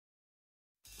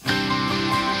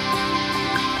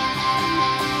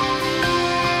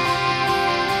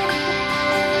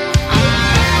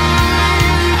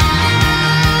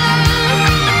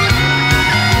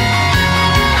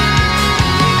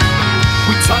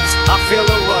touch, I feel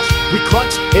a rush. We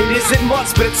clutch, it isn't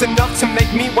much, but it's enough to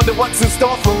make me wonder what's in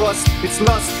store for us. It's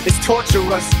lust, it's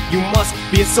torturous. You must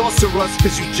be a sorceress,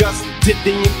 cause you just did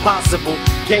the impossible.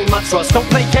 Gain my trust, don't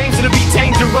play games, it'll be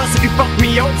dangerous if you fuck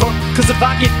me over. Cause if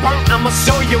I get burnt, I'ma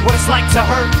show you what it's like to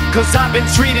hurt. Cause I've been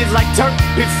treated like dirt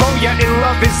before you, and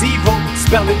love is evil.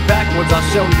 Spell it backwards, I'll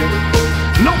show you.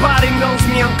 Nobody knows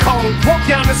me, I'm cold. Walk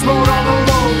down this road all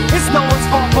alone. It's no one's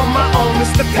fault but my own. It's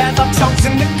the path I've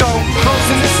chosen to go.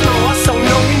 Frozen in snow, I show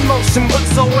no emotion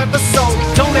whatsoever. So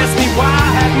don't ask me why I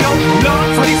have no love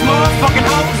for these motherfucking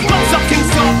hoes. Blows up can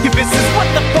solve your business. What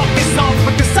the fuck is off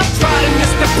with this? I've tried in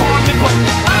this department, but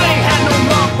I ain't had no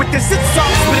luck with this. It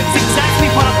sucks, but it's exactly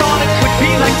what I thought it would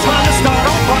be like trying to start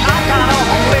over. I got a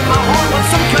hole in my heart on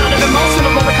some kind of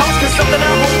emotional roller coaster, something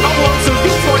I won't go on. So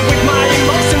you toyed with my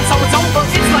emotions, so it's over.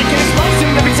 It's like an explosion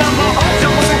every time I hold you.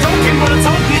 Wasn't joking when I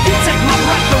told you, you take my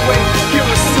breath away. You're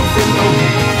a supernova,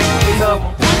 you know.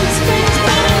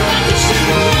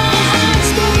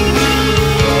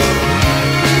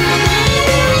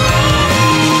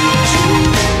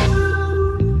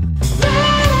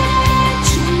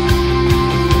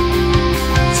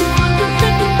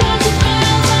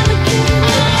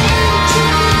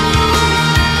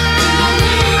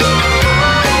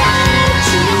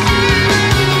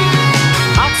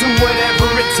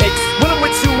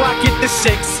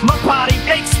 Shakes. My body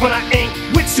aches when I ain't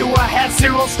with you. I have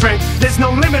zero strength. There's no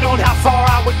limit on how far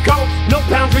I would go. No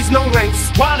boundaries, no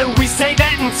lengths. Why do we say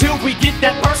that until we get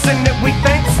that person that we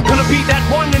think's gonna be that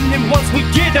one? And then once we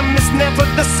get them, it's never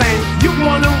the same. You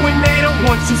want them when they don't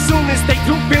want you. Soon as they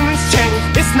do, feelings change.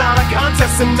 It's not a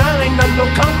contest and I ain't done no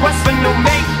conquest for no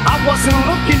mate. I wasn't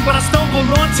looking, but I stumbled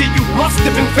onto you. Must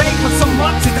have been fake with so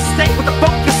much at the stake. With the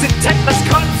focus it take, let's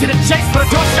cut to the chase. But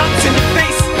door shots in the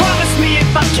face. Promise me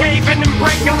if I cave in and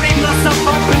break, I'll leave myself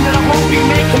open that I won't be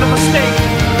making a mistake.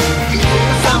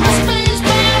 Cause I'm a space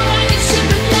bear, I can ship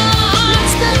it now.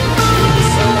 Let's stay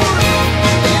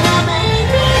and I made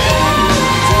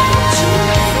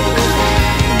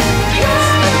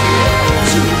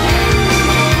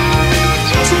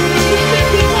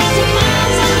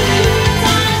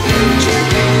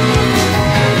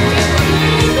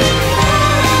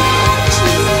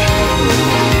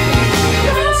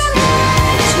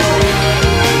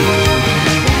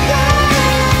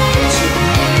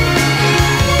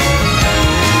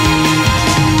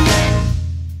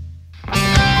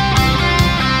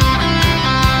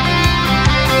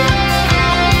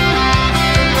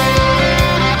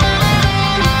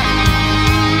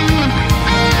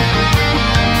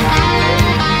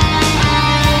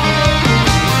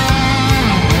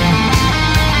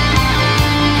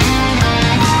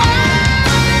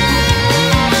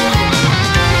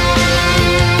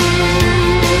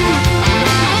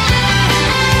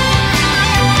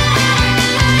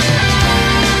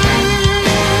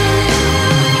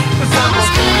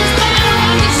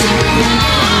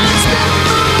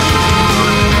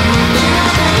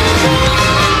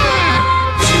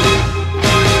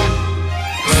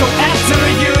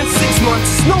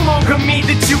no longer me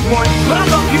that you want, but I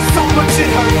love you so much it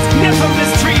hurts. Never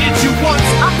mistreated you once.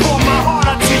 I pour my heart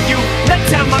out to you. Let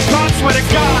down my guard, swear to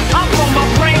God. I pour my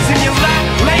brains in your lap.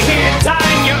 Lay here and die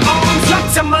in your arms. Drop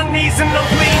to my knees and I'm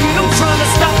bleeding. I'm trying to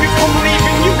stop you from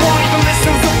leaving. You won't even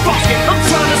listen, so fuck it. I'm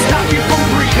trying to stop you from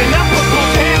breathing. I put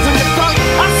both hands in the throat.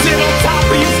 I sit on top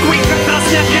of you, squeezing. I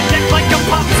snap your neck like a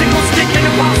popsicle stick. An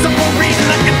impossible reason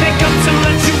I can think of to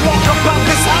let you walk about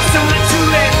this house and let you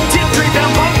live. Tears stream down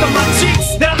both of my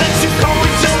cheeks. Now let you go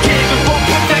and just give. Before I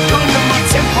put that gun to my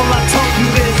temple, I told you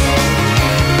this.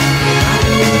 I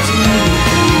need you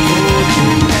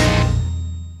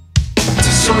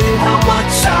to show you how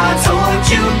much I told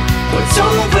you. But it's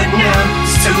over now,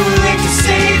 it's too late to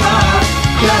save our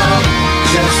love.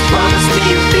 Just promise me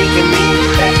you'll think of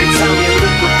me.